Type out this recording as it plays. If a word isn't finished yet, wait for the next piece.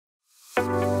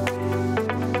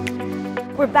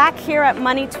We're back here at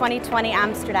Money 2020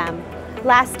 Amsterdam.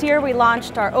 Last year we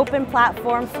launched our open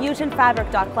platform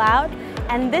FusionFabric.cloud,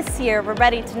 and this year we're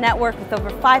ready to network with over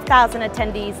 5,000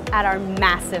 attendees at our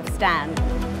massive stand.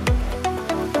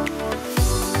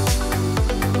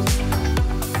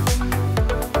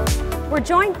 We're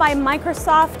joined by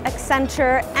Microsoft,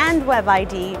 Accenture, and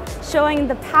WebID, showing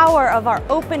the power of our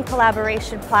open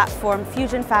collaboration platform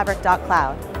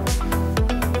FusionFabric.cloud.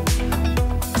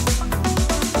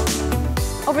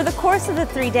 Over the course of the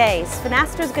 3 days,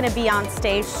 Finastra is going to be on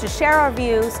stage to share our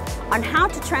views on how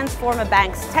to transform a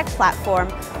bank's tech platform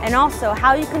and also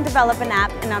how you can develop an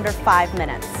app in under 5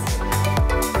 minutes.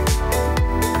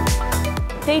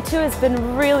 Day 2 has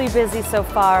been really busy so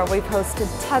far. We've hosted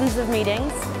tons of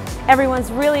meetings. Everyone's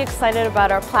really excited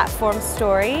about our platform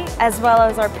story, as well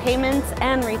as our payments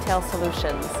and retail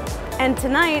solutions. And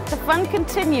tonight, the fun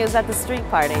continues at the street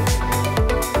party.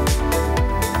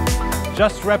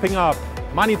 Just wrapping up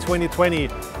Money 2020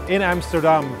 in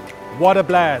Amsterdam. What a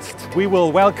blast! We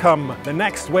will welcome the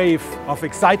next wave of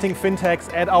exciting fintechs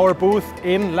at our booth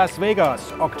in Las Vegas,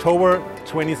 October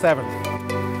 27th.